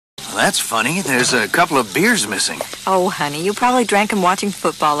Well, that's funny. There's a couple of beers missing. Oh, honey, you probably drank them watching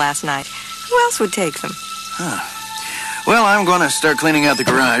football last night. Who else would take them? Well, I'm going to start cleaning out the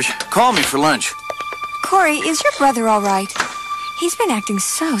garage. Call me for lunch. Corey, is your brother all right? He's been acting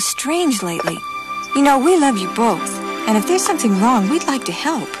so strange lately. You know, we love you both. And if there's something wrong, we'd like to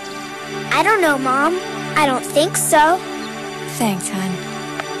help. I don't know, Mom. I don't think so. Thanks, hon.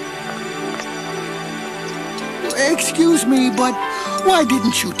 Excuse me, but why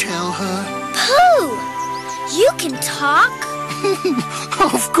didn't you tell her? Pooh! You can talk.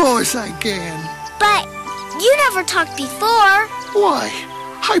 Of course I can. But you never talked before. Why,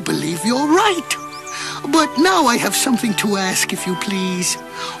 I believe you're right. But now I have something to ask, if you please.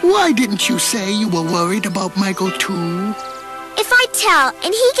 Why didn't you say you were worried about Michael, too? If I tell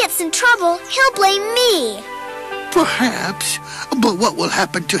and he gets in trouble, he'll blame me. Perhaps. But what will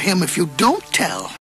happen to him if you don't tell?